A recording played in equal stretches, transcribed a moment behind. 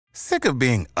Sick of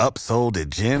being upsold at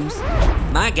gyms?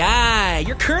 My guy,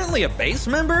 you're currently a base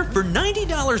member? For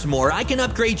 $90 more, I can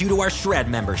upgrade you to our Shred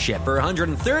membership. For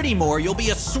 $130 more, you'll be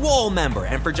a Swole member.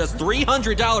 And for just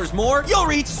 $300 more, you'll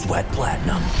reach Sweat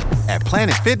Platinum. At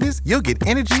Planet Fitness, you'll get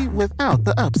energy without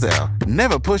the upsell.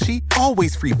 Never pushy,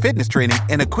 always free fitness training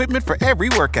and equipment for every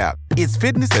workout. It's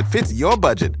fitness that fits your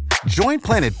budget. Join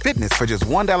Planet Fitness for just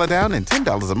 $1 down and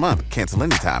 $10 a month. Cancel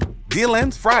anytime. Deal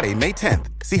ends Friday, May 10th.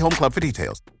 See Home Club for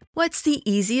details. What's the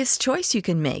easiest choice you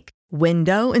can make?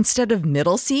 Window instead of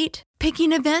middle seat?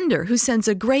 Picking a vendor who sends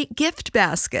a great gift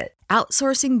basket?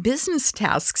 Outsourcing business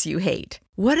tasks you hate?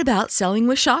 What about selling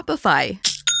with Shopify?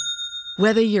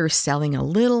 Whether you're selling a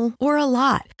little or a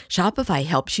lot, Shopify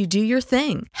helps you do your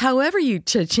thing, however you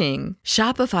cha-ching.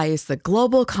 Shopify is the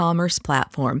global commerce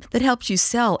platform that helps you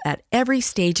sell at every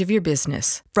stage of your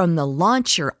business. From the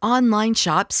launch your online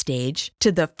shop stage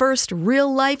to the first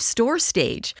real-life store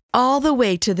stage, all the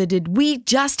way to the did we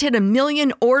just hit a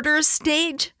million orders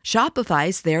stage.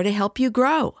 Shopify's there to help you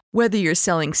grow. Whether you're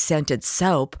selling scented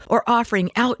soap or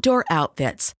offering outdoor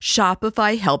outfits,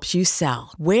 Shopify helps you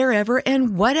sell. Wherever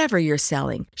and whatever you're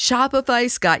selling,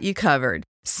 Shopify's got you covered.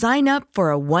 Sign up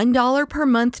for a $1 per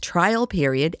month trial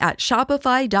period at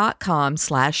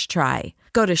shopify.com/try.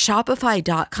 Go to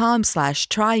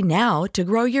shopify.com/try now to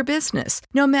grow your business,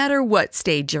 no matter what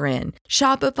stage you're in.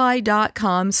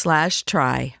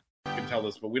 Shopify.com/try. I can tell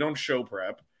this, but we don't show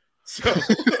prep. So,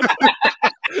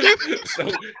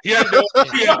 so he had no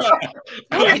idea.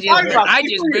 I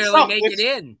just barely make it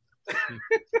in.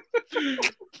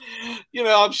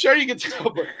 I'm sure you can tell,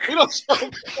 but we don't show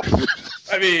prep.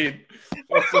 I mean,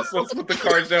 let's put the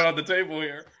cards down on the table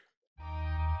here.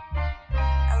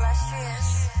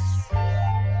 Illustrious.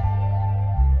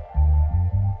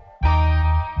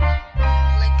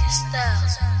 Lick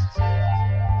Styles.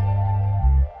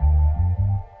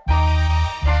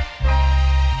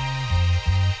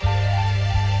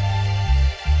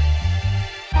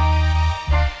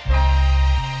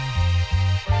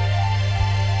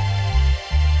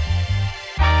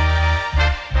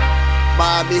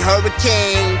 Miami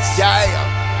Hurricanes,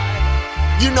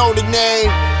 yeah. You know the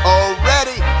name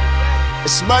already.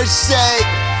 It's Mercy,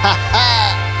 ha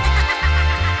ha.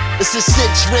 It's a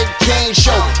 6-Ring Kane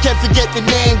show. Can't forget the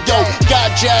name though.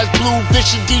 Got Jazz, Blue,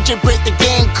 Vision, DJ, break the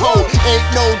game code. Ain't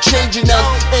no changing them,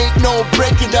 ain't no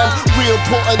breaking them. Real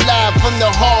Portland live from the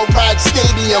Hard Rock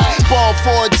Stadium. Ball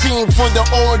 14 for the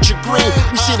orange and green.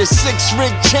 We see the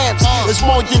 6-Ring champs. It's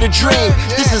more than a dream.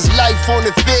 This is life on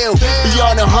the field.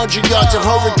 Beyond 100 yards, a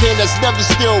hurricane that's never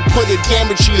still put a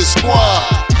damage to your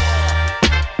squad.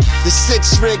 The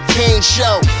 6-Ring Kane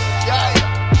show.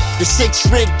 The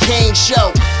 6-Ring Kane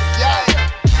show.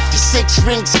 The 6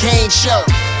 Rings Kane show.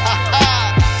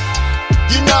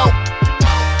 You know.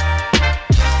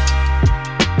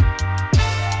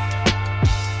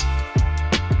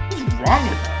 What's wrong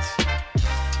with us?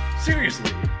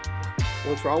 Seriously.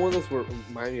 What's wrong with us? We're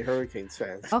Miami Hurricanes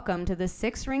fans. Welcome to the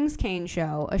 6 Rings Kane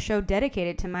Show, a show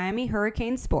dedicated to Miami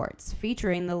Hurricane sports,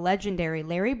 featuring the legendary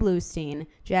Larry Bluestein,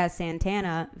 Jazz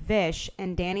Santana, Vish,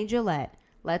 and Danny Gillette.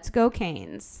 Let's go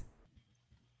Canes.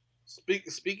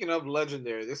 Speaking of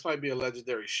legendary, this might be a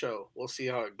legendary show. We'll see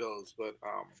how it goes. But,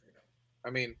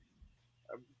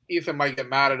 Ethan might get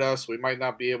mad at us. We might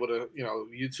not be able to,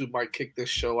 YouTube might kick this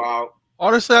show out.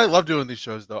 Honestly, I love doing these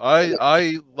shows, though.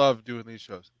 I love doing these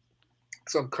shows.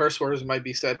 Some curse words might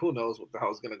be said. Who knows what the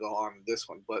hell is going to go on in this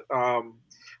one. But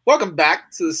welcome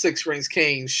back to the 6 Rings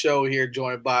Kane show here,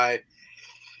 joined by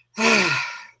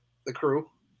the crew.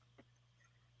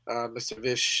 Mr.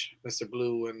 Vish, Mr.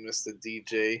 Blue, and Mr.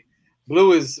 DJ.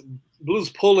 Blue's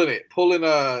pulling it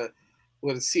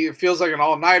it feels like an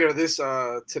all-nighter this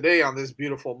today on this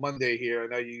beautiful Monday here. I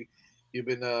know you've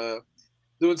been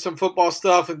doing some football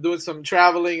stuff and doing some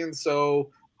traveling, and so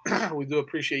we do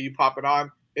appreciate you popping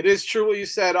on. It is true what you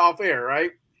said off air,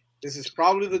 right? This is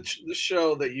probably the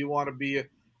show that you want to be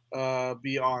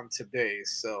on today.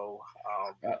 So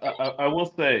I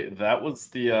will say that was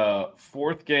the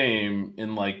fourth game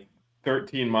in like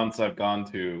 13 months I've gone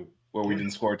to where we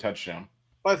didn't score a touchdown.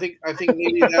 I think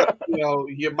maybe that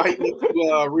you might need to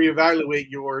reevaluate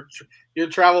your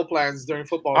travel plans during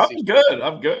football season.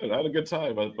 I'm good. I had a good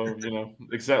time,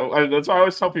 except that's why I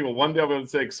always tell people one day I'm going to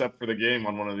say except for the game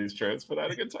on one of these trips, but I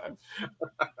had a good time.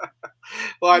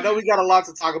 Well, I know we got a lot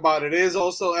to talk about. It is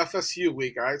also FSU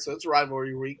week, all right? So it's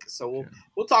rivalry week. So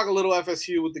we'll talk a little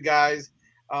FSU with the guys.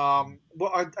 Well,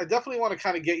 I definitely want to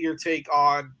kind of get your take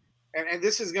on, and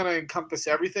this is going to encompass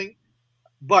everything,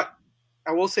 but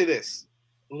I will say this.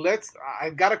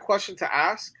 I've got a question to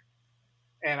ask,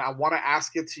 and I want to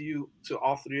ask it to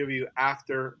all three of you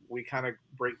after we kind of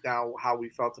break down how we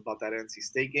felt about that NC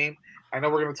State game. I know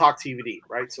we're going to talk TVD,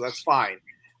 right? So that's fine.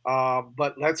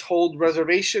 But let's hold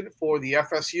reservation for the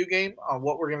FSU game on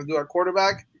what we're going to do at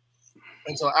quarterback.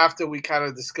 And so after we kind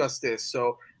of discuss this,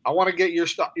 so I want to get your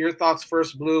thoughts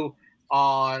first, Blue,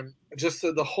 on just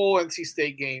the whole NC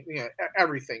State game,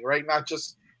 everything, right? Not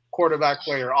just quarterback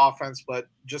play or offense, but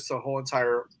just the whole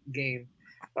entire game.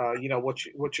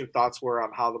 What your thoughts were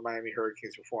on how the Miami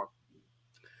Hurricanes performed.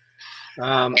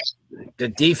 The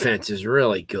defense is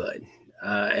really good,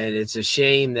 and it's a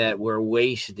shame that we're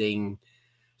wasting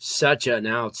such an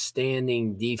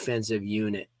outstanding defensive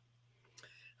unit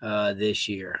this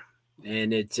year.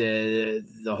 And it's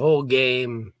the whole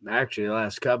game, actually the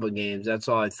last couple of games, that's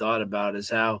all I thought about is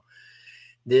how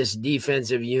this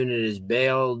defensive unit has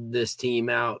bailed this team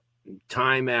out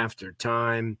time after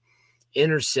time.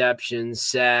 Interceptions,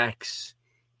 sacks,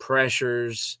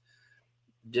 pressures,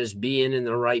 just being in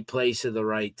the right place at the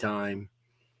right time.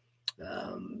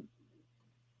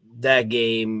 That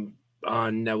game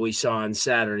that we saw on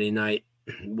Saturday night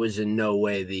was in no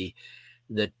way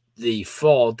the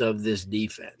fault of this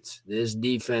defense. This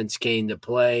defense came to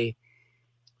play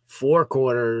 4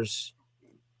 quarters.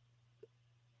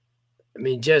 I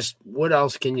mean, just what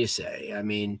else can you say? I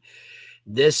mean,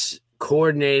 this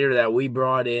coordinator that we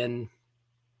brought in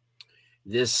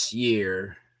this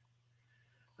year,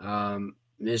 Mr.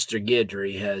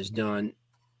 Guidry, has done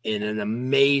an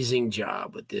amazing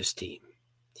job with this team.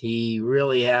 He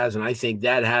really has, and I think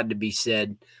that had to be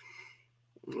said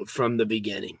from the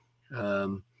beginning.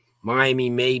 Miami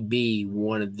may be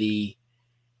one of the,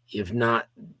 if not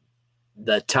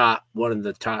the top, one of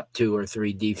the top 2 or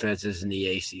 3 defenses in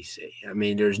the ACC. I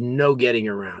mean, there's no getting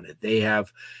around it. They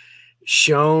have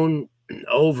shown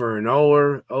over and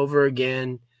over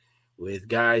again with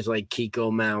guys like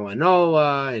Kiko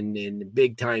Malinois and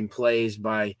big-time plays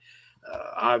by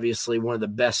obviously one of the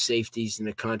best safeties in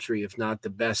the country, if not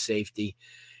the best safety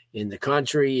in the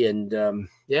country. And,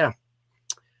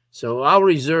 so I'll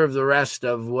reserve the rest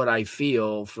of what I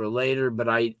feel for later, but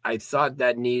I thought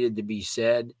that needed to be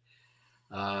said,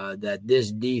 that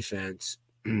this defense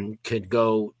could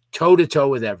go toe-to-toe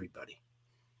with everybody.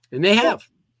 And they have.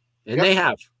 They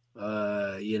have.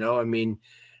 I mean,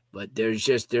 but there's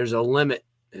a limit,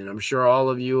 and I'm sure all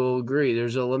of you will agree,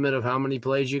 there's a limit of how many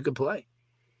plays you could play.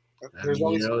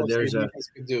 There's a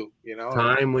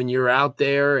time when you're out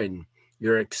there and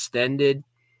you're extended,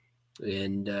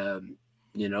 and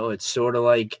it's sort of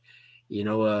like,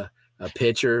 a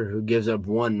pitcher who gives up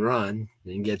 1 run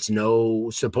and gets no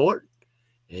support,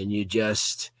 and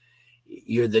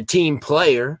you're the team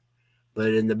player,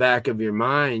 but in the back of your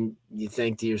mind, you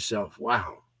think to yourself,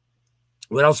 wow,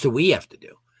 what else do we have to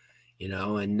do?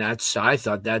 And I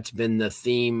thought that's been the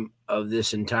theme of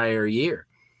this entire year,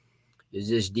 is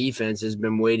this defense has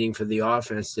been waiting for the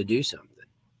offense to do something.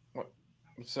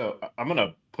 So I'm going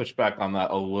to push back on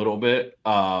that a little bit.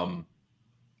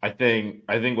 I think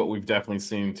what we've definitely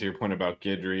seen, to your point about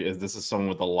Guidry, is this is someone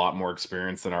with a lot more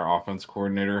experience than our offense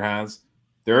coordinator has.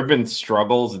 There have been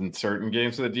struggles in certain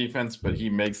games for the defense, but he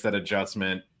makes that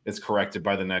adjustment. It's corrected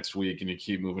by the next week, and you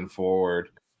keep moving forward.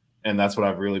 And that's what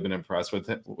I've really been impressed with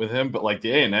him. But like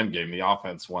the A&M game, the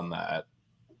offense won that.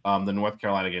 The North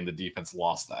Carolina game, the defense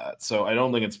lost that. So I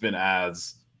don't think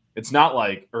it's not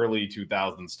like early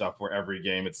 2000 stuff where every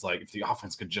game it's like, if the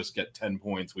offense could just get 10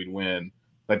 points, we'd win.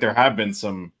 Like there have been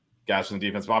some guys from the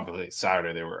defense, but obviously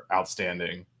Saturday they were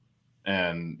outstanding.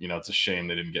 And, it's a shame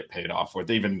they didn't get paid off for it.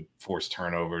 They even forced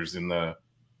turnovers in the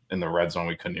red zone.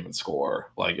 We couldn't even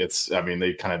score.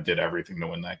 They kind of did everything to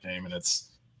win that game. And it's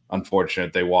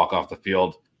unfortunate they walk off the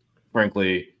field.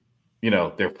 Frankly,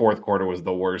 their 4th quarter was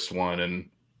the worst one. And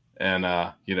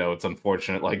it's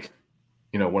unfortunate.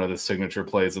 One of the signature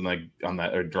plays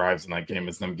drives in that game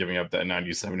is them giving up that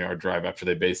 97-yard drive after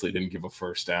they basically didn't give a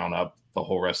first down up the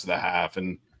whole rest of the half,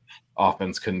 and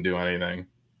offense couldn't do anything.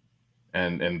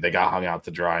 And they got hung out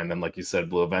to dry. And then, like you said,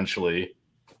 Blue, eventually,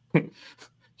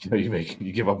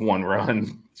 you give up 1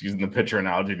 run using the pitcher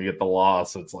analogy to get the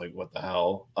loss. It's like, what the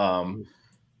hell?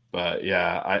 But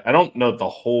yeah, I don't know if the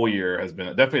whole year has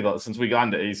been definitely since we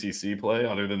got into ACC play,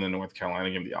 other than the North Carolina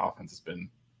game, the offense has been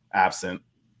absent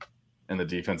and the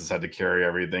defense has had to carry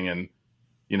everything. And,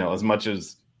 as much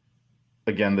as,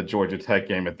 again, the Georgia Tech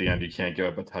game at the end, you can't give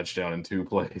up a touchdown in 2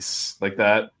 plays like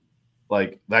that.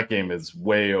 Like that game is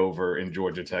way over in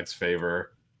Georgia Tech's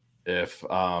favor if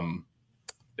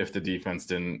the defense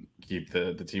didn't keep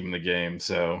the team in the game.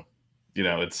 So,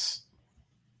 it's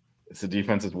the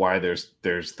defense is why there's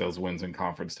those wins in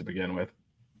conference to begin with.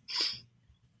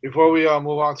 Before we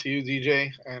move on to you,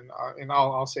 DJ, and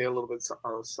I'll say a little bit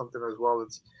something as well.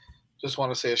 It's just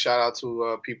want to say a shout out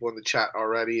to people in the chat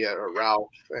already, Ralph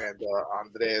and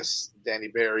Andres, Danny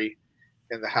Berry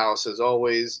in the house as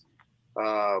always.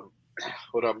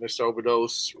 What up, Mr.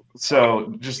 Overdose?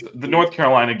 So, just the North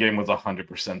Carolina game was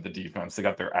 100% the defense. They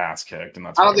got their ass kicked, and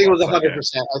that's. I don't think it was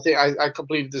 100%. I think I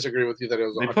completely disagree with you that it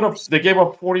was. 100%. They gave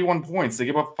up 41 points. They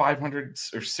gave up 500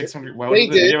 or 600. Well, they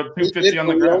gave up 250 on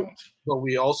the ground. But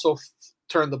we also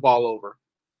turned the ball over,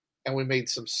 and we made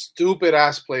some stupid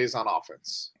ass plays on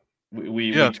offense.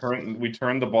 We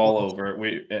turned the ball over.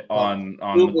 On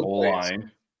the goal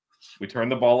line. We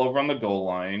turned the ball over on the goal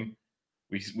line.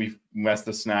 We messed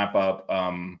the snap up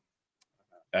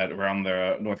at around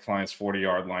the North Carolina's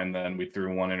 40-yard line. Then we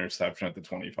threw one interception at the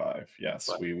 25. Yes,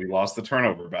 we lost the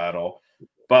turnover battle,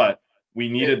 but we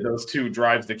needed those 2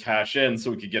 drives to cash in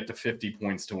so we could get to 50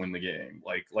 points to win the game.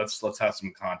 Like let's have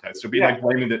some context. So like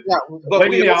blaming the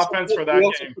offense for that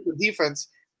game. Put the defense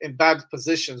in bad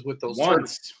positions with those.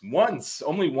 Once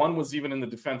only one was even in the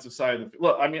defensive side of the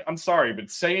look. I mean, I'm sorry,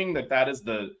 but saying that is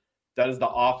the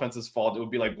offense's fault. It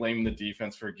would be like blaming the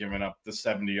defense for giving up the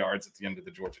 70 yards at the end of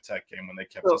the Georgia Tech game when they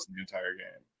kept us in the entire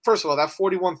game. First of all, that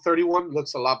 41-31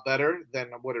 looks a lot better than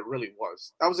what it really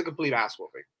was. That was a complete ass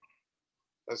whooping.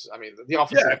 The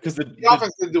offense. Yeah, because the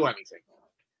offense didn't do anything.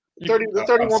 The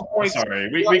 31 points. Sorry,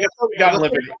 we got to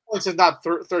live it. Points is not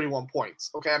 31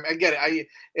 points. Okay, I get it.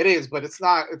 It is, but it's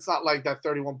not. It's not like that.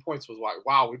 31 points was like,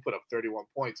 wow, we put up 31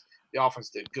 points. The offense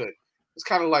did good. It's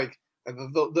kind of like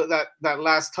that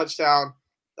last touchdown,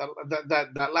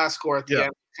 that last score at the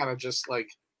end, kind of just like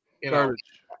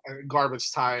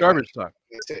garbage time. Garbage time.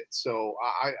 That's it. So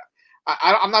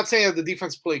I'm not saying that the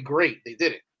defense played great. They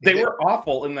didn't. They were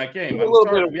awful in that game. We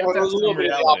have to have some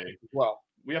reality. Well,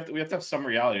 we have to have some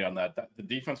reality on that. The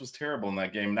defense was terrible in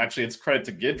that game. And actually, it's credit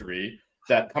to Guidry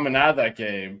that coming out of that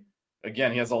game,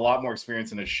 again, he has a lot more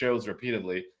experience and it shows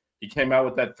repeatedly. He came out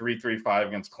with that 3-3-5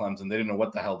 against Clemson. They didn't know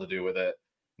what the hell to do with it.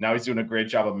 Now he's doing a great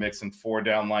job of mixing 4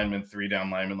 down linemen, 3 down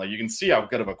linemen. Like you can see how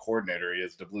good of a coordinator he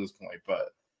is, to Blue's point.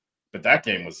 But that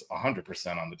game was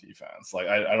 100% on the defense. Like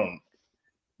I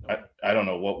don't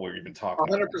know what we're even talking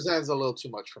 100% about. 100% is a little too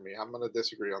much for me. I'm going to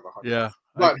disagree on the 100. Yeah.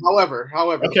 But however.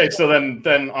 Okay, so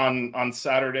then on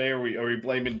Saturday, are we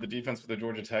blaming the defense for the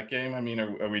Georgia Tech game? I mean,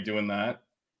 are we doing that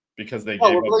because they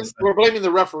gave up? We're blaming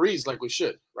the referees like we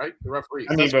should, right? The referees.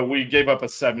 I mean, but we gave up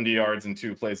 70 yards in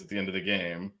 2 plays at the end of the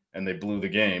game, and they blew the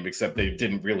game. Except they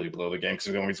didn't really blow the game because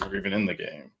we always were even in the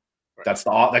game. Right.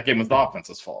 That game was the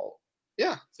offense's fault.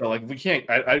 Yeah. So like we can't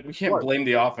blame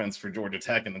the offense for Georgia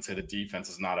Tech and then say the defense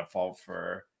is not at fault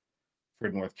for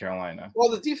North Carolina. Well,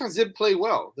 the defense did play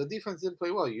well.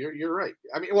 You're right.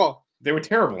 I mean, they were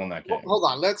terrible in that game. Hold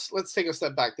on. Let's take a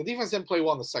step back. The defense didn't play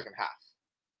well in the second half.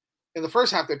 In the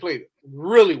first half, they played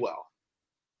really well.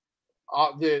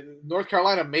 The North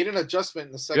Carolina made an adjustment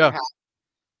in the second half,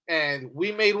 and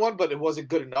we made one, but it wasn't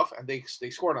good enough, and they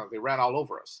scored on it. They ran all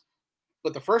over us.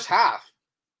 But the first half,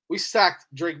 we sacked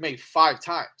Drake May 5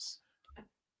 times.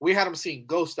 We had him seeing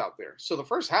ghosts out there. So the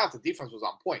first half, the defense was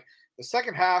on point. The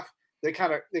second half, they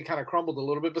kind of crumbled a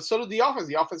little bit, but so did the offense.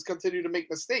 The offense continued to make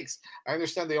mistakes. I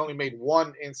understand they only made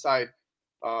one inside.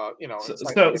 So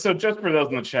just for those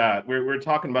in the chat, we're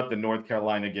talking about the North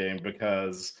Carolina game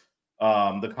because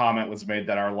the comment was made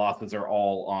that our losses are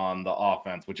all on the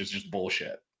offense, which is just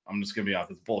bullshit. I'm just gonna be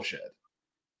honest, it's bullshit.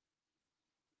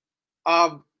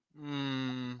 Out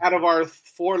of our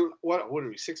 4, what are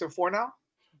we? 6-4 now,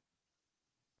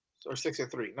 or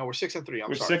 6-3? No, we're 6-3.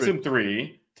 We're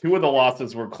 6-3. 2 of the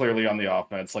losses were clearly on the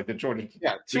offense, like the Georgia.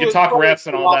 Yeah, we can talk refs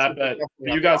and all that, but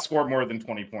you guys scored more than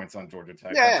 20 points on Georgia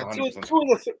Tech. Yeah, two of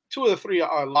the 3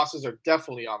 losses are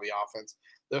definitely on the offense.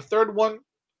 The third one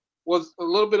was a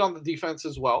little bit on the defense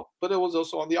as well, but it was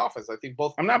also on the offense. I think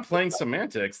both. I'm not playing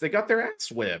semantics. They got their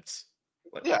ass whipped.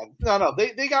 Yeah, no,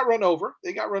 they got run over.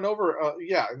 They got run over.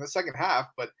 In the second half,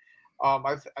 but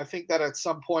I think that at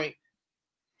some point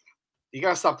you got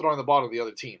to stop throwing the ball to the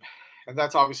other team, and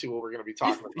that's obviously what we're going to be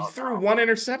talking about. He threw 1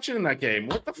 interception in that game.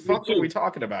 What the fuck are we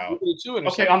talking about?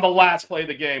 Okay, on the last play of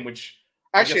the game, which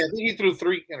actually I think he threw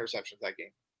 3 interceptions that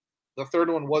game. The third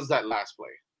one was that last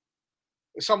play.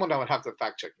 Someone that would have to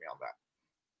fact check me on that.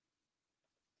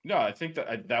 No, I think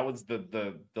that was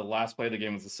the last play of the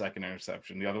game was the second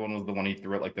interception. The other one was the one he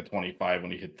threw at like the 25 when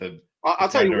he hit the. I'll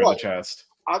tell you what. The chest.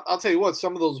 I'll tell you what.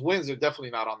 Some of those wins are definitely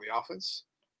not on the offense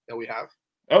that we have.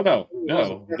 Oh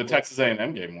no! The Texas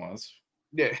A&M game was.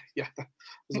 Yeah, that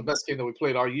was the best game that we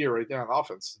played all year, right there on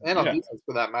offense and on defense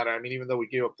for that matter. I mean, even though we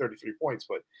gave up 33 points,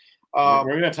 but We're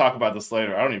going to talk about this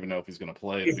later. I don't even know if he's going to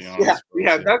play, to be honest.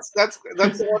 Yeah, that's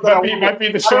the one that might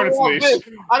be the shortest leash.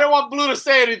 I don't want Blue to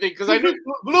say anything because I knew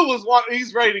Blue was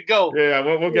he's ready to go. Yeah,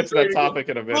 we'll get to that topic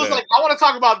in a minute. Blue's like, I want to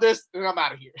talk about this, and I'm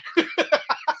out of here.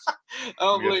 I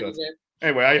don't believe it, man.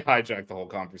 Anyway, I hijacked the whole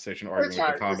conversation arguing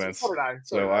with the comments.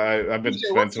 So I've been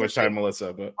spending too much time,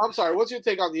 Melissa. But I'm sorry. What's your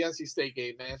take on the NC State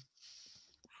game,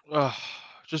 man?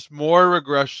 Just more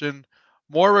regression.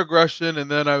 And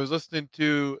then I was listening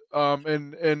to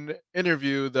an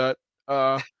interview that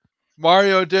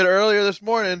Mario did earlier this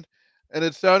morning, and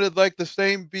it sounded like the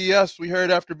same BS we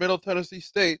heard after Middle Tennessee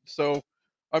State. So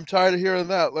I'm tired of hearing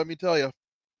that, let me tell you.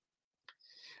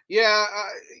 Yeah,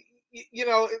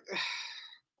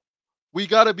 we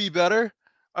got to be better.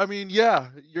 I mean, yeah,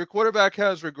 your quarterback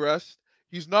has regressed.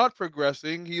 He's not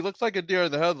progressing. He looks like a deer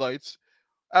in the headlights.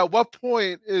 At what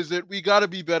point is it we got to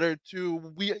be better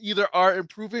we either are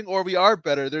improving or we are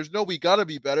better? There's no we got to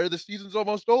be better. The season's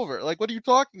almost over. Like, what are you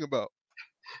talking about?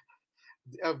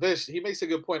 Vish, he makes a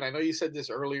good point. I know you said this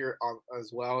earlier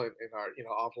as well in our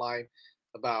offline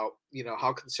about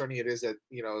how concerning it is that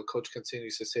coach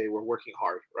continues to say we're working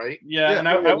hard, right? Yeah, and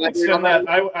I would extend that.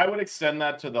 I would extend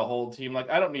that to the whole team. Like,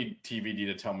 I don't need TVD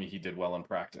to tell me he did well in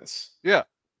practice. Yeah,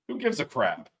 who gives a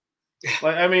crap?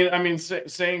 Like, I mean,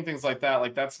 saying things like that,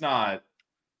 like that's not.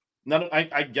 None.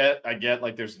 I get.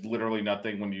 Like, there's literally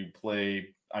nothing when you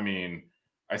play. I mean,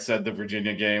 I said the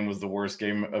Virginia game was the worst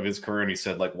game of his career, and he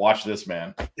said, like, watch this,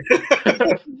 man. Like,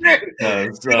 oh,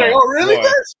 really?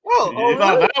 Really?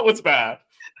 That was bad.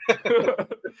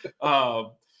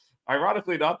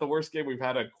 Ironically, not the worst game we've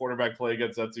had a quarterback play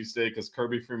against NC State because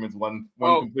Kirby Freeman's one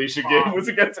completion game was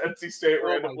against NC State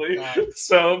randomly.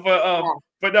 So,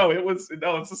 but no, it's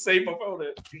the same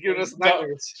opponent. You give us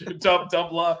nightmares.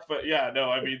 Dumb luck, but yeah,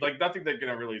 no, I mean, like nothing they're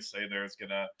gonna really say there is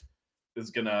gonna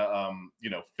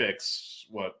fix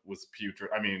what was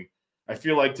putrid. I mean, I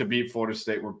feel like to beat Florida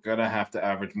State, we're gonna have to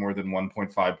average more than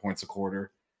 1.5 points a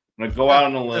quarter. I'm gonna go out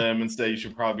on a limb and say you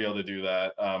should probably be able to do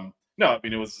that. No, I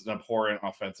mean, it was an abhorrent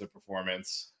offensive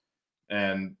performance,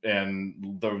 and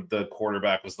the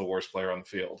quarterback was the worst player on the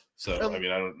field. So I mean,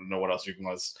 I don't know what else you can.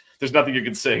 There's nothing you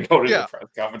can say. Go to the press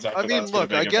conference. I mean,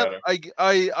 look, I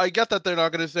get that they're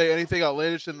not going to say anything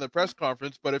outlandish in the press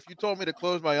conference, but if you told me to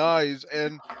close my eyes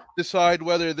and decide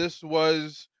whether this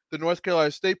was the North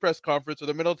Carolina State press conference or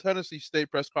the Middle Tennessee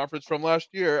State press conference from last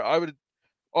year, I would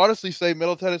honestly say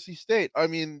Middle Tennessee State. I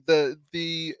mean,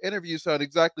 the interviews sound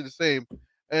exactly the same.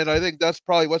 And I think that's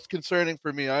probably what's concerning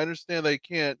for me. I understand they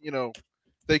can't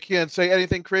say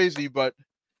anything crazy, but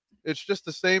it's just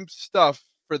the same stuff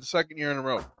for the second year in a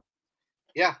row.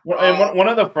 Yeah. Well, and one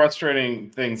of the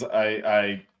frustrating things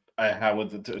I have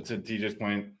with to DJ's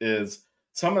point is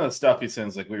some of the stuff he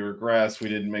says, like we regressed, we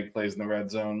didn't make plays in the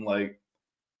red zone. Like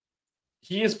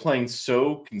he is playing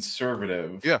so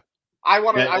conservative. Yeah. I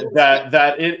know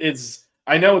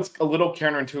it's a little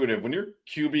counterintuitive when your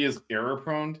QB is error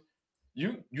prone.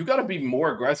 You got to be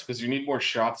more aggressive because you need more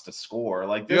shots to score.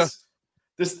 Like this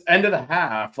end of the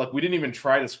half, like we didn't even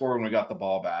try to score when we got the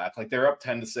ball back. Like they're up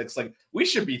 10-6. Like we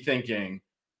should be thinking,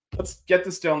 let's get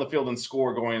this down the field and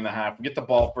score going in the half. We get the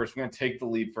ball first. We're going to take the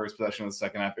lead first possession of the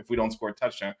second half if we don't score a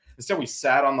touchdown. Instead, we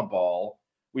sat on the ball.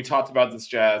 We talked about this,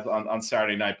 Jazz, on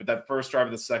Saturday night, but that first drive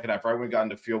of the second half, right when we got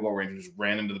into field goal range, we just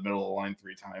ran into the middle of the line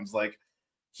 3 times. Like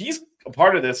he's a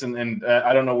part of this, and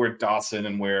I don't know where Dawson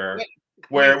and where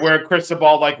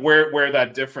Cristobal, like where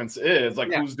that difference is,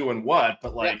 like who's doing what,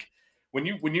 but like when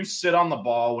you sit on the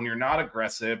ball, when you're not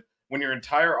aggressive, when your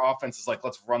entire offense is like,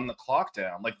 let's run the clock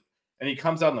down, like, and he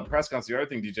comes out in the press conference. The other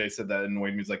thing DJ said that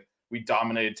annoyed me is like, we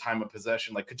dominated time of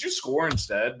possession. Like, could you score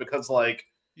instead? Because like,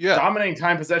 dominating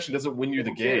time possession doesn't win you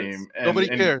the game. Nobody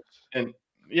cares.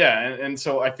 And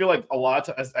so I feel like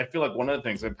I feel like one of the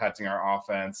things impacting our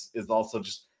offense is also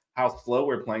just how slow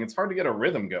we're playing. It's hard to get a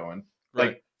rhythm going. Right.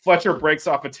 Like Fletcher breaks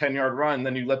off a 10-yard run,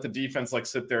 then you let the defense like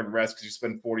sit there and rest because you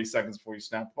spend 40 seconds before you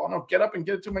snap the ball. No, get up and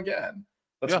get it to them again.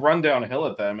 Let's run downhill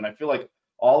at them. And I feel like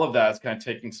all of that is kind of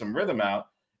taking some rhythm out.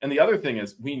 And the other thing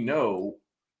is we know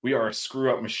we are a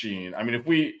screw-up machine. I mean, if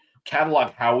we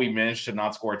catalog how we managed to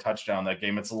not score a touchdown that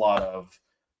game, it's a lot of,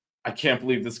 I can't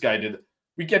believe this guy did.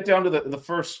 We get down to the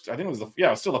first, I think it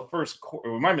was still the first quarter.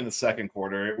 It might have been the second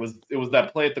quarter. It was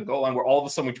that play at the goal line where all of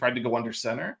a sudden we tried to go under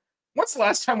center. When's the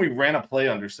last time we ran a play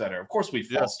under center? Of course we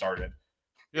false started.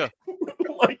 Yeah.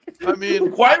 Like, I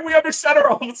mean, why are we under center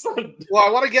all of a sudden? Well, I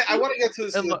want to get to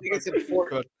this. I think it's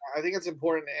important. I think it's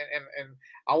important, and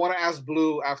I want to ask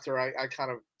Blue after I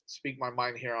kind of speak my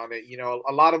mind here on it. You know,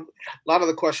 a lot of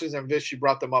the questions, and Vish, you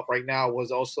brought them up right now,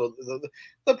 was also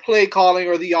the play calling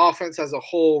or the offense as a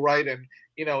whole, right? And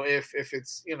if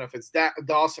it's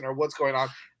Dawson or what's going on.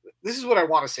 This is what I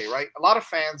want to say, right? A lot of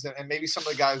fans and maybe some of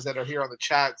the guys that are here on the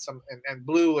chat, and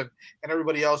Blue and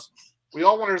everybody else, we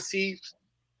all want to see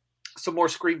some more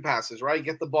screen passes, right?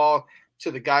 Get the ball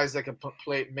to the guys that can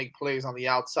make plays on the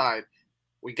outside.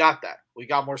 We got that. We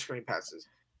got more screen passes.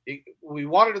 We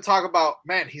wanted to talk about,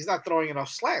 man, he's not throwing enough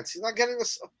slants. He's not getting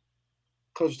this.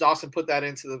 Coach Dawson put that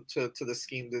into the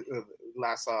scheme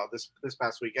this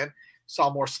past weekend. Saw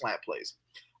more slant plays.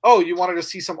 Oh, you wanted to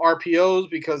see some RPOs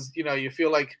because you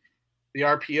feel like the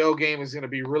RPO game is going to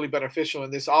be really beneficial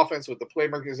in this offense with the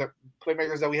playmakers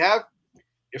that we have.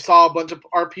 You saw a bunch of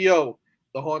RPO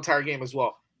the whole entire game as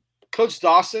well. Coach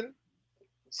Dawson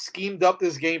schemed up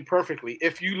this game perfectly.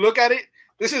 If you look at it,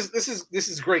 this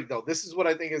is great though. This is what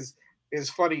I think is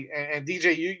funny. And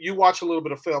DJ, you watch a little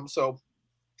bit of film, so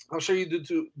I'm sure you do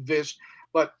too, Vish.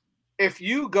 But if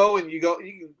you go, you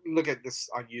can look at this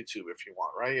on YouTube if you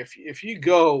want, right? If you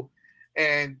go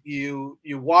and you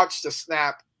watch the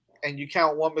snap and you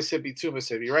count 1 Mississippi, 2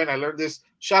 Mississippi, right? And I learned this.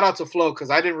 Shout out to Flo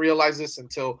because I didn't realize this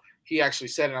until he actually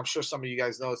said it. I'm sure some of you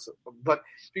guys know this. But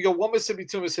if you go 1 Mississippi,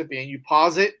 2 Mississippi, and you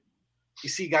pause it, you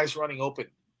see guys running open,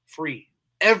 free,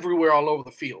 everywhere all over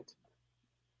the field.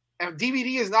 And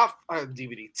DVD is not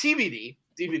TVD.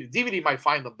 DVD might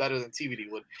find them better than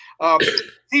TVD would.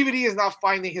 DVD is not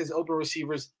finding his open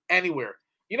receivers anywhere.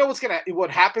 You know what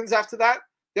happens after that?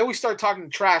 Then we start talking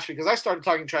trash because I started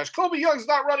talking trash. Kobe Young's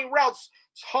not running routes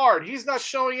hard. He's not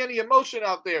showing any emotion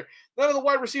out there. None of the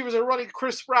wide receivers are running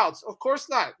crisp routes. Of course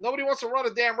not. Nobody wants to run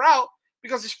a damn route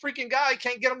because this freaking guy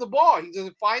can't get him the ball. He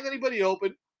doesn't find anybody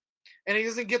open, and he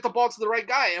doesn't get the ball to the right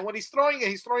guy. And when he's throwing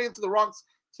it to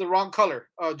the wrong color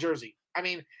jersey. I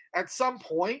mean, at some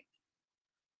point,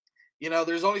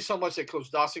 there's only so much that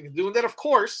Coach Dawson can do. And then, of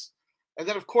course,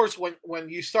 when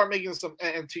you start making some,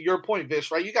 and to your point,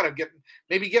 Vish, right, you got to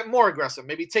get more aggressive,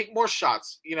 maybe take more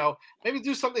shots, maybe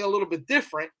do something a little bit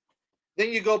different. Then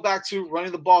you go back to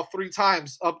running the ball 3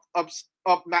 times up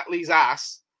Matt Lee's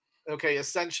ass, okay,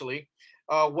 essentially.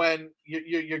 When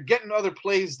you're getting other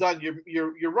plays done,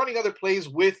 you're running other plays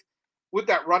with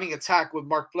that running attack with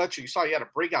Mark Fletcher. You saw he had a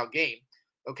breakout game,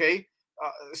 okay.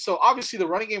 So obviously the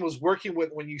running game was working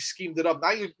when you schemed it up.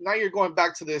 Now you're going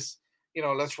back to this,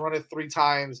 let's run it 3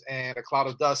 times and a cloud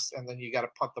of dust, and then you got to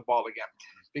punt the ball again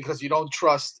because you don't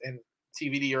trust in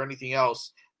TVD or anything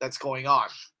else that's going on.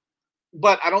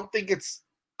 But I don't think it's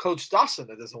Coach Dawson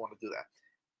that doesn't want to do that.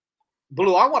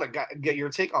 Blue, I want to get your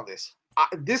take on this.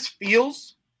 This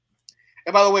feels,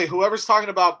 and by the way, whoever's talking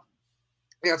about,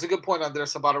 it's a good point on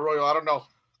this about Arroyo. I don't know.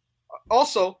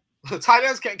 Also, the tight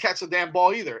ends can't catch a damn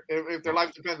ball either if their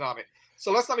life depends on it.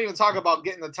 So let's not even talk about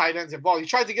getting the tight ends involved. You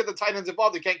tried to get the tight ends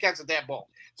involved, they can't catch a damn ball.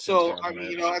 So,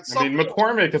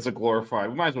 McCormick is a glorified.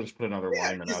 We might as well just put another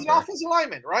lineman out there. He's an offensive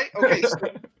lineman, right? Okay.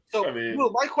 So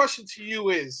Will, my question to you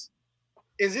is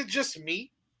it just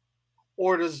me,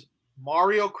 or does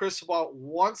Mario Cristobal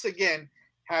once again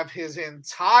have his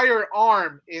entire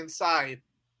arm inside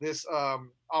this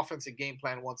offensive game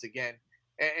plan once again?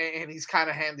 And he's kind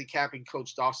of handicapping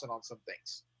Coach Dawson on some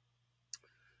things.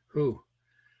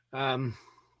 I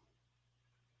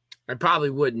probably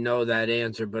wouldn't know that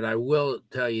answer, but I will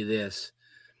tell you this.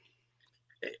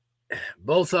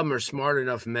 Both of them are smart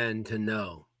enough men to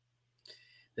know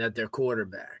that their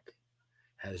quarterback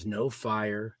has no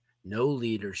fire, no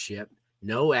leadership,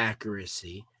 no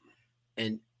accuracy,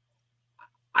 and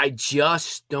I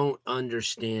just don't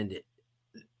understand it.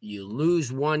 You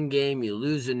lose one game, you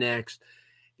lose the next.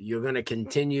 You're going to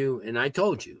continue. And I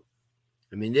told you,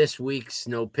 this week's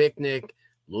no picnic.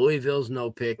 Louisville's no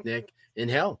picnic.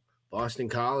 And hell, Boston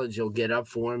College will get up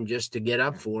for them just to get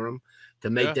up for them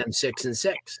to make them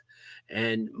 6-6.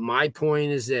 And my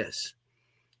point is this.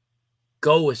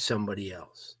 Go with somebody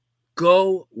else.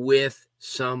 Go with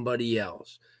somebody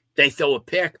else. They throw a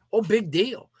pick. Oh, big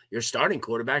deal. Your starting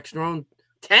quarterback's thrown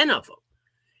 10 of them.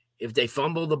 If they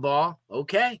fumble the ball,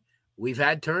 okay, we've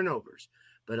had turnovers.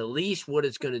 But at least what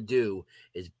it's going to do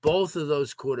is both of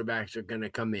those quarterbacks are going to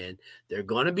come in. They're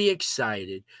going to be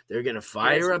excited. They're going to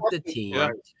fire up the team.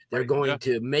 Yeah. They're going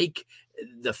to make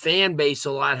the fan base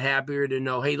a lot happier to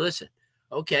know, hey, listen,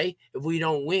 okay, if we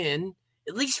don't win,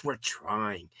 at least we're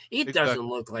trying. It doesn't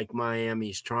look like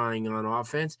Miami's trying on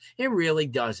offense. It really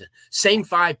doesn't. Same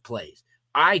 5 plays.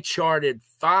 I charted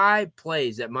 5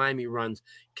 plays that Miami runs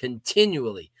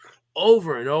continually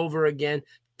over and over again.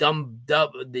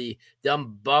 The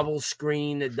dumb bubble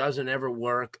screen that doesn't ever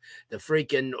work. The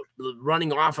freaking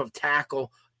running off of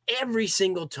tackle every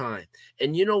single time.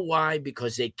 And you know why?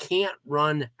 Because they can't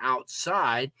run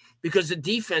outside because the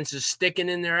defense is sticking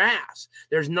in their ass.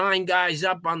 There's 9 guys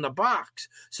up on the box,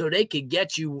 so they could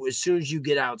get you as soon as you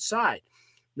get outside.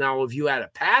 Now, if you had a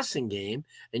passing game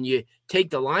and you take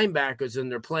the linebackers and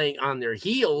they're playing on their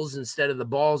heels instead of the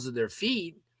balls of their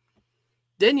feet,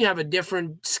 then you have a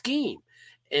different scheme.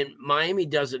 And Miami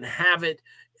doesn't have it.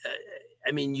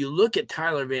 I mean, you look at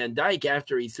Tyler Van Dyke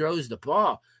after he throws the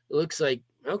ball, it looks like,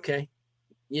 okay,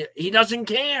 yeah, he doesn't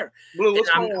care. Blue,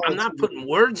 I'm not putting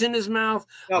words in his mouth.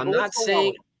 No, I'm not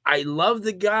saying I love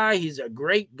the guy. He's a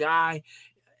great guy.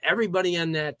 Everybody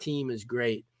on that team is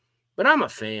great. But I'm a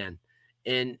fan.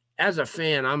 And as a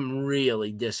fan, I'm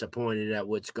really disappointed at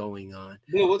what's going on.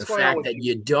 Blue, the fact that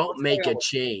you don't make a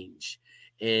change.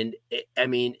 And, I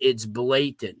mean, it's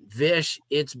blatant. Vish,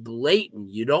 it's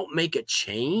blatant. You don't make a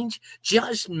change.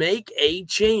 Just make a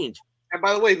change. And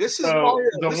by the way, this is Mario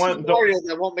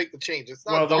that won't make the change. It's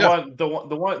not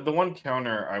the one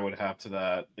counter I would have to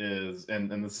that is, and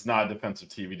this is not a defensive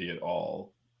TVD at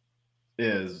all,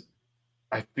 is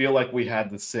I feel like we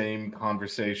had the same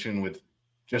conversation with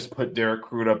just put Derek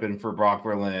Crudup in for Brock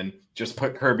Berlin, just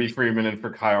put Kirby Freeman in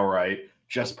for Kyle Wright,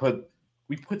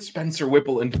 we put Spencer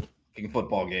Whipple in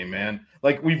football game, man.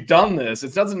 Like, we've done this.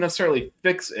 It doesn't necessarily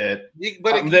fix it.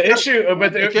 But it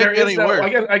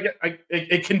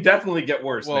can definitely get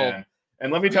worse, man.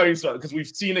 And let me tell you something, because we've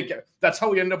seen it that's how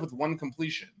we end up with one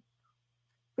completion.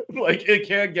 Like, it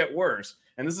can get worse.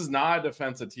 And this is not a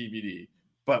defensive TBD.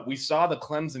 But we saw the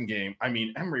Clemson game. I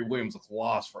mean, Emory Williams was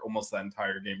lost for almost that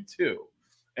entire game, too.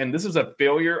 And this is a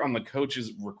failure on the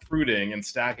coaches' recruiting and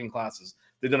stacking classes.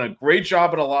 They've done a great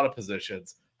job at a lot of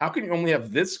positions. How can you only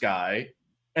have this guy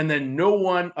and then no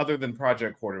one other than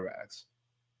project quarterbacks?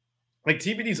 Like,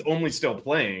 TBD's only still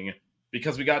playing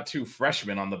because we got 2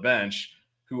 freshmen on the bench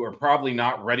who are probably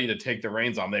not ready to take the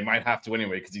reins on. They might have to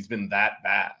anyway because he's been that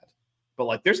bad. But,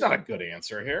 like, there's not a good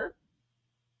answer here.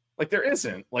 Like, there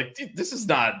isn't. Like, this is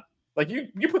not – like,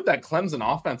 you put that Clemson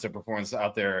offensive performance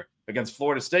out there against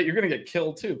Florida State, you're going to get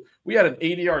killed too. We had an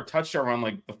 80-yard touchdown on,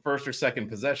 like, the first or second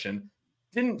possession.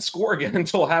 Didn't score again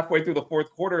until halfway through the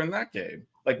fourth quarter in that game.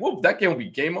 Like, whoop, that game will be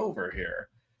game over here.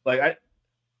 Like,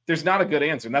 there's not a good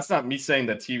answer. And that's not me saying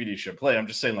that TVD should play. I'm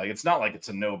just saying, like, it's not like it's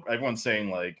a no. Everyone's saying,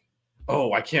 like,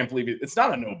 oh, I can't believe it. It's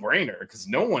not a no-brainer because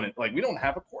no one, like, we don't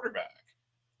have a quarterback.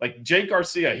 Like, Jake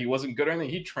Garcia, he wasn't good or anything.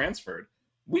 He transferred.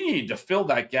 We need to fill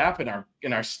that gap in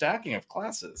our stacking of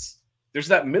classes. There's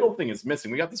that middle thing is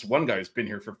missing. We got this one guy who's been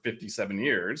here for 57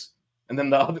 years. And then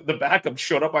the backup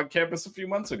showed up on campus a few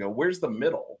months ago. Where's the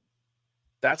middle?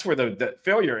 That's where the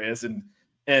failure is.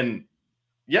 And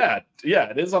yeah,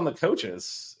 it is on the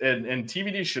coaches. And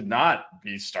TVD should not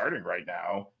be starting right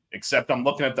now, except I'm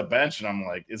looking at the bench and I'm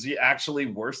like, is he actually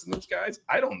worse than those guys?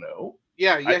 I don't know.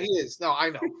 Yeah, he is. No,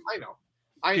 I know.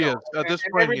 He is. At this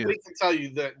point, everybody can tell you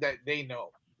that they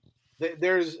know.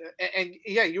 There's and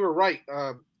yeah, you were right.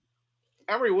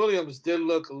 Emory Williams did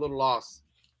look a little lost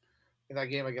in that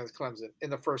game against Clemson in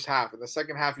the first half. In the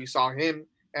second half, you saw him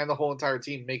and the whole entire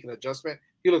team make an adjustment.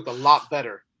 He looked a lot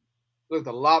better. In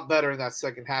that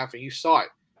second half, and you saw it.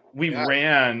 We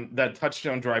ran that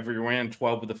touchdown drive. We ran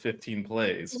 12 of the 15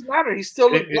 plays. It doesn't matter. He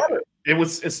still looked better. It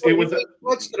was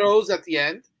clutch throws at the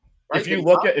end. Right? If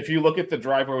you look at the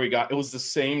drive where we got, it was the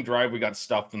same drive we got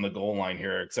stuffed in the goal line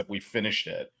here, except we finished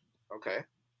it. Okay.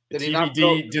 Did he not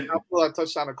throw that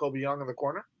touchdown to Kobe Young in the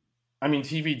corner? I mean,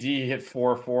 TVD hit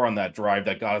 4-4 on that drive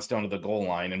that got us down to the goal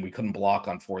line, and we couldn't block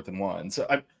on 4th and 1. So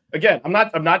I'm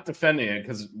not defending it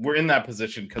because we're in that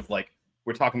position because, like,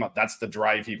 we're talking about that's the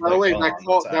drive he played. By the way,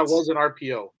 that was an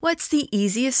RPO. What's the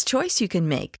easiest choice you can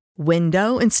make?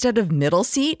 Window instead of middle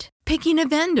seat? Picking a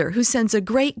vendor who sends a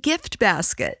great gift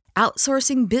basket?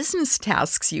 Outsourcing business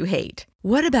tasks you hate?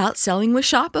 What about selling with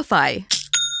Shopify?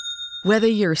 Whether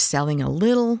you're selling a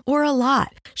little or a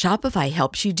lot, Shopify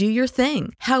helps you do your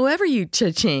thing, however you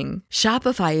cha-ching.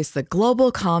 Shopify is the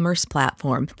global commerce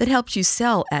platform that helps you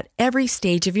sell at every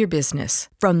stage of your business.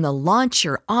 From the launch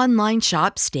your online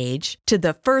shop stage to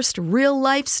the first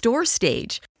real-life store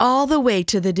stage, all the way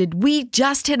to the did we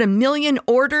just hit 1 million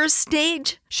orders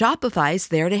stage. Shopify's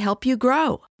there to help you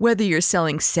grow. Whether you're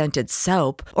selling scented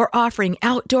soap or offering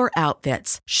outdoor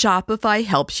outfits, Shopify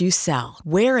helps you sell.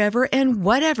 Wherever and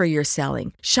whatever you're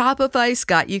selling, Shopify's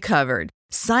got you covered.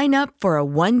 Sign up for a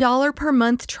 $1 per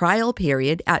month trial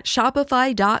period at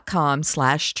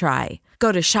shopify.com/try.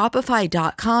 Go to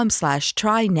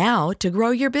shopify.com/try now to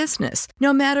grow your business,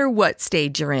 no matter what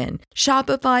stage you're in.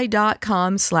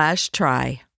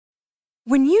 Shopify.com/try.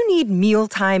 When you need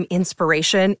mealtime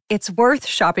inspiration, it's worth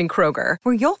shopping Kroger,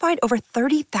 where you'll find over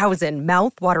 30,000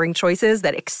 mouth-watering choices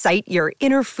that excite your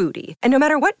inner foodie. And no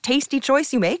matter what tasty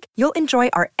choice you make, you'll enjoy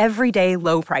our everyday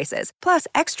low prices, plus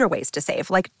extra ways to save,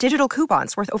 like digital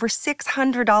coupons worth over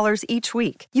 $600 each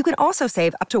week. You can also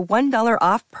save up to $1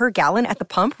 off per gallon at the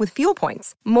pump with fuel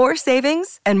points. More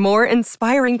savings and more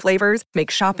inspiring flavors make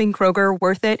shopping Kroger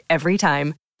worth it every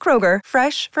time. Kroger,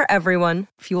 fresh for everyone.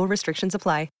 Fuel restrictions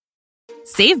apply.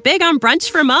 Save big on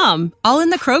brunch for mom, all in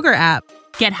the Kroger app.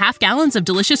 Get half gallons of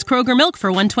delicious Kroger milk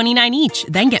for $1.29 each.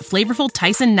 Then get flavorful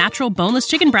Tyson natural boneless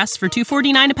chicken breasts for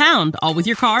 $2.49 a pound, all with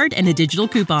your card and a digital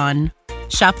coupon.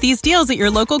 Shop these deals at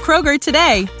your local Kroger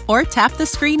today, or tap the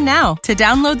screen now to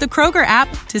download the Kroger app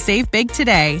to save big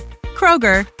today.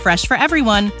 Kroger, fresh for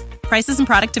everyone. Prices and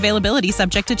product availability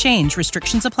subject to change.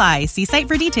 Restrictions apply. See site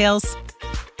for details.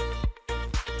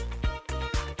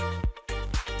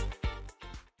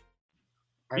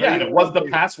 Yeah, and it was the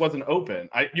pass wasn't open.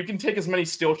 You can take as many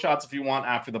steal shots if you want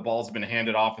after the ball's been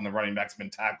handed off and the running back's been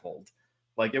tackled.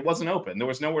 Like, it wasn't open. There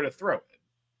was nowhere to throw it.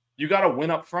 You got to win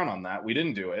up front on that. We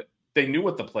didn't do it. They knew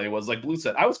what the play was. Like Blue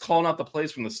said, I was calling out the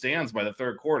plays from the stands by the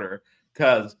third quarter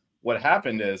because what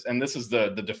happened is, and this is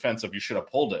the defense of you should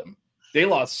have pulled him. They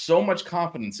lost so much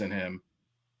confidence in him.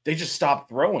 They just stopped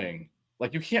throwing.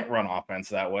 Like, you can't run offense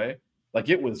that way. Like,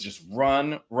 it was just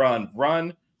run, run,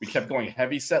 run. We kept going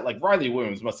heavy set. Like, Riley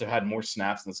Williams must have had more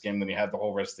snaps in this game than he had the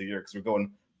whole rest of the year because we're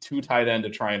going too tight end to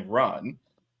try and run.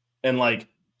 And, like,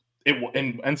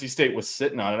 and NC State was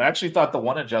sitting on it. I actually thought the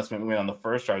one adjustment we made on the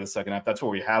first drive of the second half, that's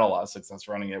where we had a lot of success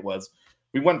running it, was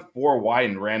we went 4 wide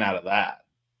and ran out of that.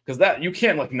 Because that you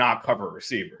can't, like, not cover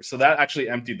receivers. So that actually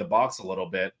emptied the box a little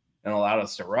bit and allowed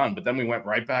us to run. But then we went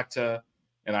right back to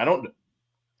 – and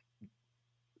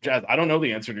Jazz, I don't know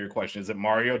the answer to your question. Is it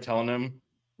Mario telling him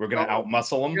we're going to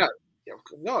out-muscle him? Yeah,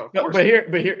 no, of course. But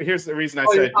here's the reason I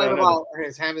say you're talking about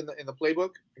his hand in the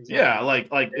playbook. Exactly. Yeah,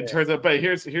 like in terms of. But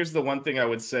here's the one thing I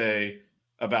would say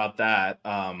about that.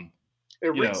 It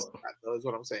reeks of that, though, is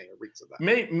what I'm saying. It reeks of that.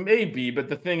 Maybe, but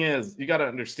the thing is, you got to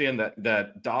understand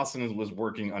that Dawson was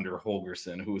working under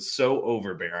Holgorsen, who was so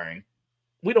overbearing.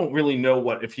 We don't really know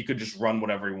if he could just run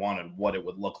whatever he wanted, what it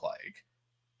would look like.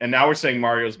 And now we're saying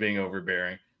Mario's being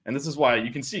overbearing. And this is why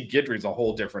you can see Guidry's a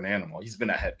whole different animal. He's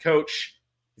been a head coach.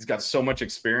 He's got so much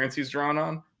experience he's drawn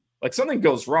on. Like, something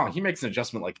goes wrong, he makes an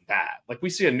adjustment like that. Like, we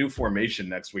see a new formation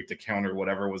next week to counter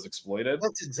whatever was exploited.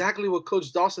 That's exactly what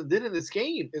Coach Dawson did in this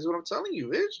game, is what I'm telling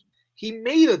you, Ish. He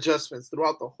made adjustmestments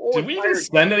throughout the whole Did we even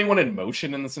send anyone in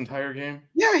motion in this entire game?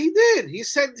 Yeah, he did. He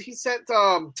sent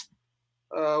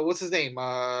what's his name?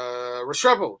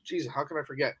 Restrepo. Jeez, how can I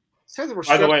forget? By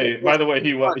the way,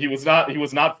 he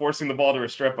was not forcing the ball to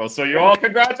Restrepo. So you all,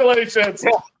 congratulations.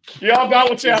 You all got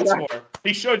what you asked for.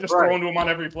 He should have just thrown to him on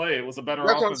every play. It was a better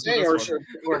offense. That's what I'm saying.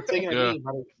 Or taking a knee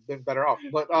might have been better off.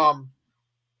 But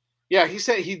yeah, he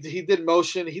said he did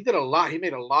motion. He did a lot. He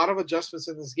made a lot of adjustments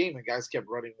in this game, and guys kept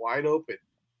running wide open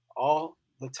all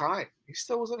the time. He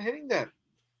still wasn't hitting them.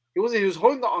 He was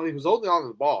holding on to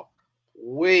the ball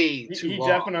way too long. He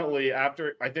definitely,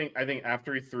 after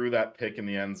he threw that pick in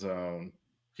the end zone,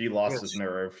 he lost his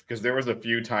nerve, because there was a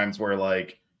few times where,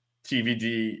 like,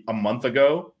 TVD a month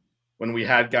ago, when we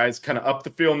had guys kind of up the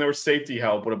field and there was safety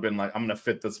help, would have been like, I'm going to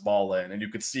fit this ball in. And you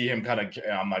could see him kind of,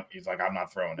 he's like, I'm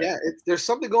not throwing it. Yeah, there's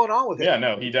something going on with him. Yeah,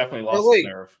 no, he definitely lost his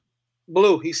nerve.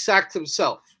 Blue, he sacked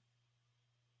himself.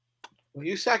 When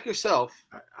you sack yourself.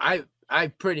 I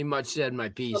pretty much said my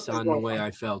piece on the way I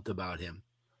felt about him.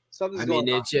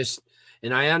 It's just,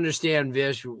 and I understand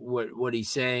Vish what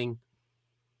he's saying.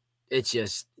 It's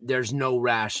just, there's no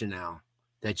rationale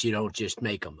that you don't just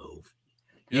make a move.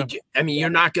 Yeah. You're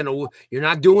not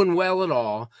doing well at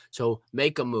all. So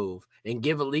make a move and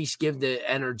give the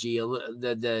energy,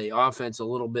 the offense a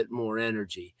little bit more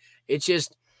energy. It's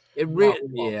just,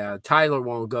 Tyler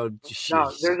won't go.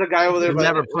 No, there's a guy over there. He'll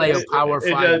never play a Power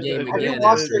 5 game again. Have you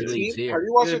watched the team?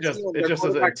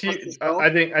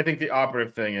 I think the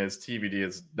operative thing is TBD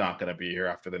is not going to be here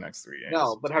after the next 3 games.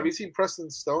 No, but have you seen Preston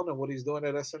Stone and what he's doing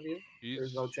at SMU?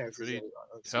 There's no chance. Pretty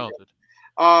talented.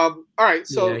 All right,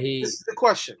 so this is the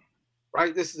question,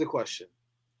 right? This is the question.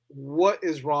 What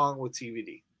is wrong with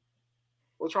TBD?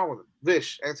 What's wrong with him?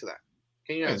 Vish, answer that.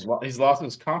 Can you answer? He's lost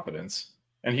his confidence.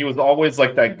 And he was always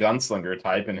like that gunslinger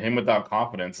type, and him without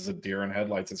confidence is a deer in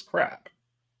headlights is crap.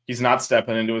 He's not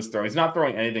stepping into his throw. He's not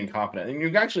throwing anything confident. And you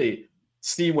can actually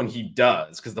see when he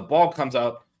does, because the ball comes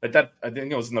out like that. I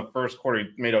think it was in the first quarter, he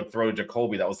made a throw to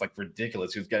Jacoby that was like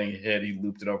ridiculous. He was getting hit. He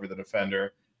looped it over the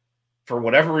defender. For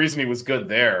whatever reason, he was good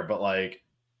there, but like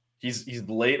He's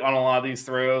late on a lot of these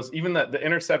throws. Even the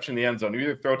interception in the end zone, you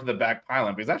either throw it to the back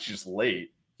pylon, but he's actually just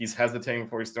late. He's hesitating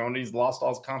before he's thrown. He's lost all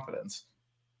his confidence.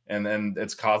 And then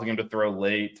it's causing him to throw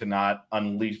late, to not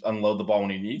unload the ball when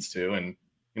he needs to. And,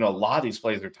 a lot of these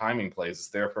plays are timing plays. It's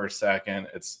there for a second.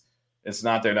 It's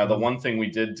not there. Now, the one thing we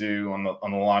did do on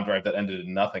the long drive that ended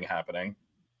in nothing happening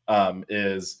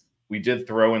is we did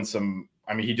throw in some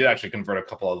 – he did actually convert a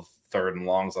couple of third and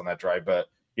longs on that drive, but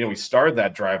 – we started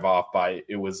that drive off by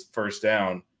it was first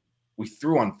down. We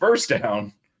threw on first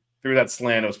down through that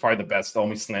slant. It was probably the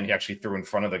only slant he actually threw in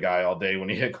front of the guy all day when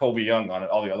he hit Colby Young on it.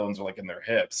 All the other ones were like in their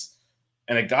hips.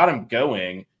 And it got him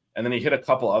going. And then he hit a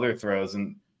couple other throws.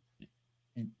 And,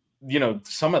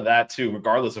 some of that too,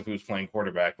 regardless of who's playing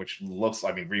quarterback, which looks,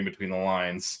 reading between the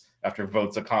lines after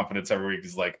votes of confidence every week,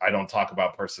 he's like, I don't talk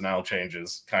about personnel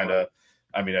changes. Kind of,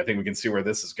 I think we can see where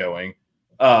this is going.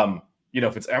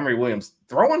 If it's Emory Williams,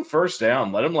 throw on first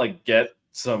down, let him get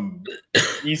some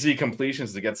easy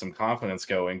completions to get some confidence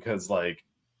going. Cause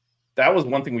that was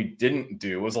one thing we didn't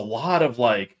do. It was a lot of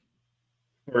 3rd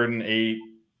and 8,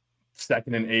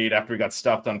 2nd and 8 after we got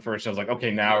stuffed on first. I was like,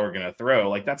 okay, now we're going to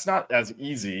throw. That's not as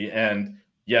easy. And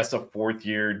yes, a 4th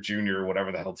year junior,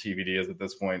 whatever the hell TVD is at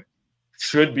this point,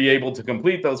 should be able to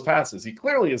complete those passes. He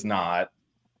clearly is not.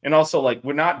 And also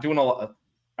we're not doing a lot.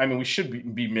 We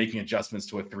should be making adjustments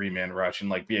to a 3-man rush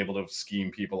and be able to scheme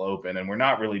people open, and we're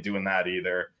not really doing that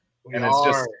either.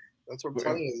 That's what I'm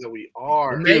telling you, is that we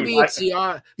are. Maybe it's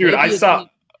the dude.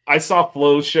 I saw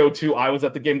Flo's show too. I was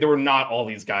at the game. There were not all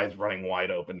these guys running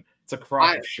wide open. It's a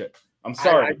crock of shit. I'm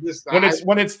sorry.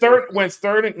 When it's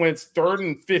third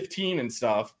and 15 and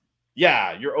stuff,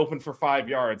 yeah, you're open for 5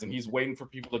 yards, and he's waiting for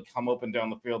people to come open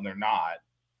down the field, and they're not.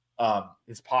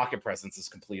 His pocket presence is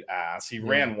complete ass. He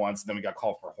ran once, and then we got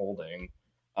called for holding.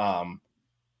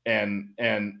 And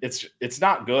it's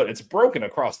not good. It's broken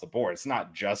across the board. It's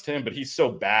not just him, but he's so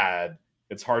bad.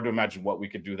 It's hard to imagine what we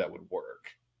could do that would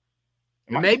work.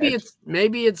 Maybe it's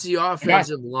the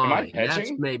offensive line.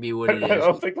 That's maybe what it is. I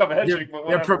don't think I'm hedging.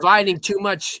 They're providing too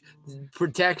much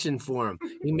protection for him.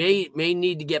 He may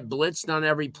need to get blitzed on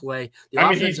every play.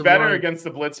 He's better against the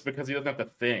blitz because he doesn't have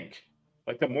to think.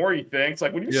 The more he thinks,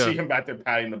 when you see him back there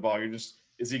patting the ball, is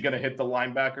he going to hit the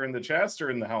linebacker in the chest or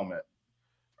in the helmet?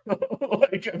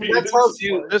 That tells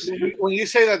you, when you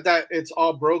say that it's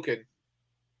all broken,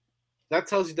 that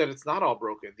tells you that it's not all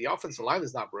broken. The offensive line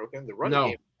is not broken. The running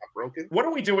game is not broken. What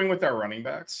are we doing with our running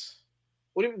backs?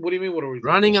 What do you mean? What are we doing?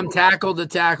 Running them tackle to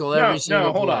tackle every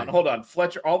single play. Hold on.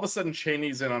 Fletcher, all of a sudden,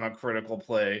 Chaney's in on a critical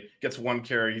play, gets 1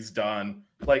 carry, he's done.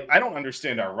 I don't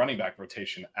understand our running back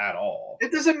rotation at all.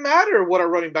 It doesn't matter what our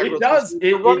running back rotation is.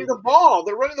 They're running the ball.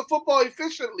 They're running the football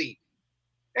efficiently.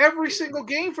 Every single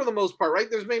game for the most part,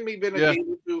 right? There's maybe been a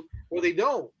game or two where they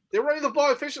don't. They're running the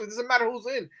ball efficiently. It doesn't matter who's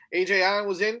in. A.J. Allen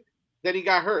was in, then he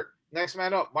got hurt. Next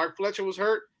man up. Mark Fletcher was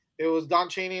hurt. It was Don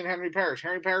Chaney and Henry Parrish.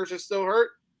 Henry Parrish is still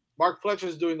hurt. Mark Fletcher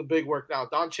is doing the big work now.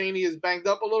 Don Chaney is banged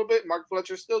up a little bit. Mark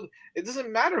Fletcher still. It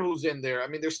doesn't matter who's in there.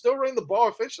 They're still running the ball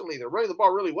efficiently. They're running the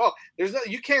ball really well.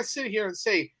 You can't sit here and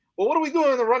say, well, what are we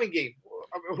doing in the running game?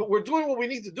 We're doing what we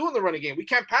need to do in the running game. We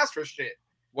can't pass for shit.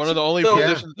 One of the only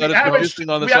positions that is producing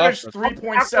on this offense. We averaged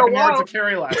 3.7 yards a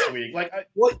carry last week.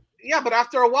 But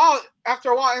after a while,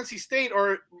 NC State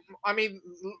the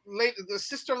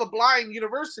sister of the blind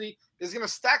university is going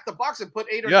to stack the box and put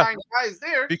 8 or 9 guys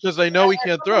there because they know he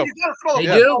can't throw. They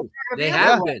do. They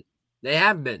have been. They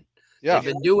have been. Yeah.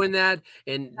 They've been doing that,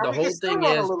 and the whole thing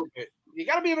is you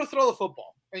got to be able to throw the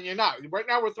football, and you're not. Right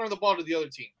now, we're throwing the ball to the other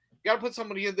team. You got to put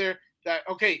somebody in there that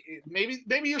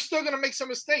maybe you're still going to make some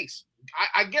mistakes.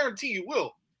 I guarantee you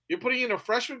will. You're putting in a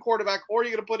freshman quarterback, or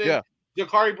you're going to put in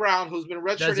Jakari Brown, who's been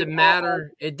redshirted. Doesn't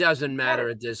matter. It doesn't matter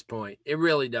at this point. It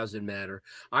really doesn't matter.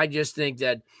 I just think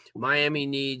that Miami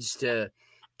needs to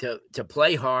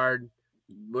play hard.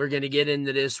 We're going to get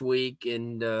into this week,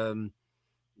 and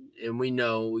we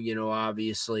know,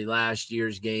 obviously last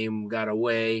year's game got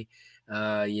away,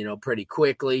 pretty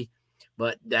quickly.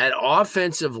 But that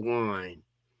offensive line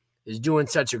is doing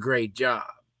such a great job,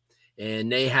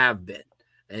 and they have been.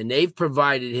 And they've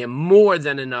provided him more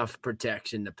than enough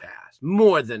protection to pass.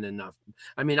 More than enough.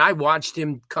 I watched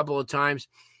him a couple of times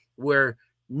where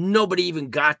nobody even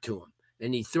got to him.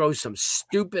 And he throws some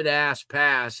stupid-ass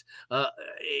pass,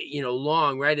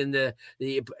 long, right in the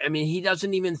he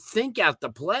doesn't even think out the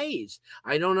plays.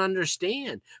 I don't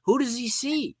understand. Who does he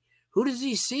see? Who does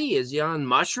he see? Is he on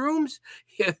mushrooms?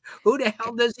 Who the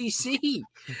hell does he see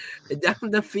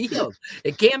down the field?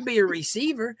 It can't be a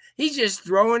receiver. He's just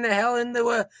throwing the hell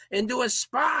into a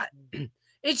spot.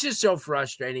 It's just so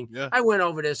frustrating. Yeah. I went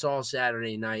over this all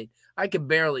Saturday night. I could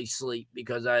barely sleep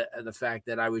because of the fact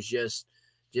that I was just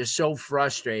just so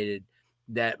frustrated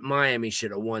that Miami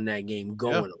should have won that game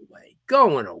going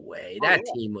away. That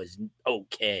team was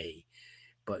okay,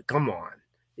 but come on.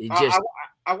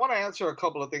 I want to answer a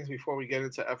couple of things before we get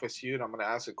into FSU, and I'm going to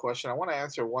ask a question. I want to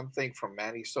answer one thing from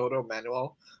Manny Soto.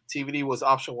 Manuel, TVD was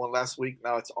option 1 last week.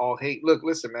 Now it's all hate. Look,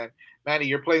 listen, man. Manny,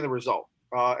 you're playing the result.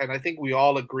 And I think we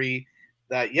all agree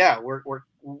that,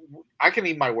 I can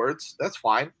eat my words. That's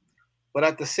fine. But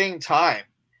at the same time,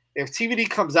 if TVD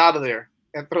comes out of there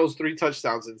and throws 3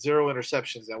 touchdowns and 0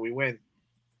 interceptions and we win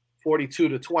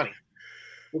 42-20,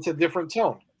 it's a different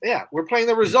tone. Yeah, we're playing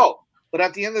the result. But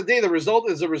at the end of the day, the result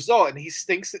is a result, and he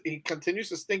continues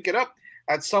to stink it up.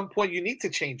 At some point, you need to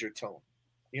change your tone.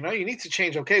 You need to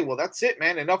change. Okay, well, that's it,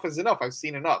 man. Enough is enough. I've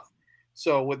seen enough.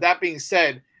 So with that being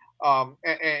said, and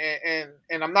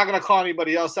I'm not going to call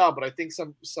anybody else out, but I think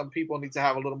some people need to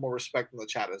have a little more respect in the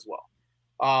chat as well.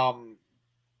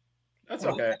 That's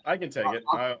okay. I can take it.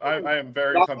 I am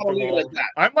very comfortable.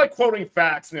 I'm like quoting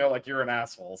facts, like you're an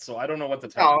asshole. So I don't know what to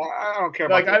tell you. I don't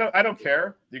care. I don't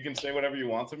care. You can say whatever you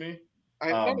want to me.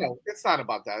 No, it's not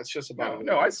about that. It's just about.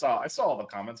 No, I saw all the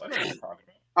comments. I know what you're talking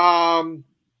about.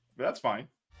 But that's fine.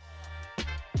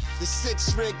 The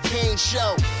 6 Rig Kane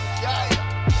Show.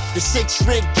 The 6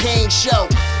 Rig Kane Show.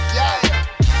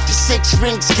 The 6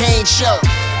 Rings Kane Show.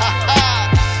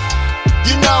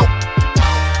 You know.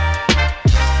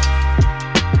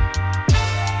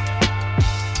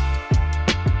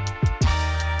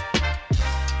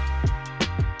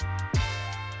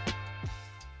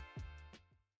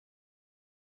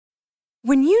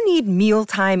 When you need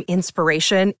mealtime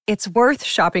inspiration, it's worth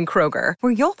shopping Kroger,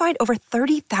 where you'll find over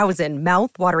 30,000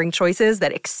 mouth-watering choices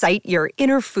that excite your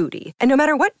inner foodie. And no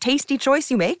matter what tasty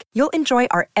choice you make, you'll enjoy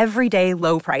our everyday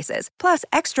low prices, plus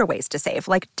extra ways to save,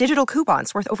 like digital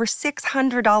coupons worth over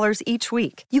 $600 each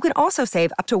week. You can also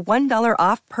save up to $1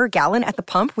 off per gallon at the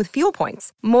pump with fuel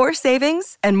points. More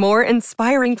savings and more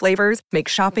inspiring flavors make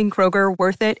shopping Kroger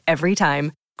worth it every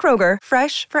time. Kroger,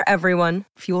 fresh for everyone.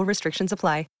 Fuel restrictions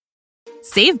apply.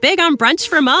 Save big on brunch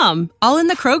for mom, all in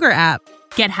the Kroger app.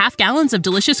 Get half gallons of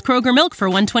delicious Kroger milk for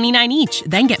 $1.29 each.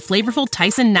 Then get flavorful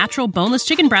Tyson natural boneless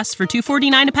chicken breasts for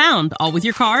 $2.49 a pound, all with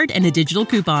your card and a digital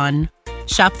coupon.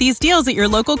 Shop these deals at your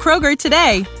local Kroger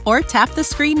today, or tap the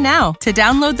screen now to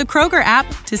download the Kroger app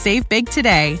to save big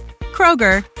today.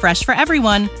 Kroger, fresh for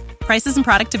everyone. Prices and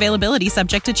product availability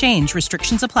subject to change.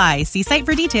 Restrictions apply. See site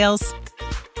for details.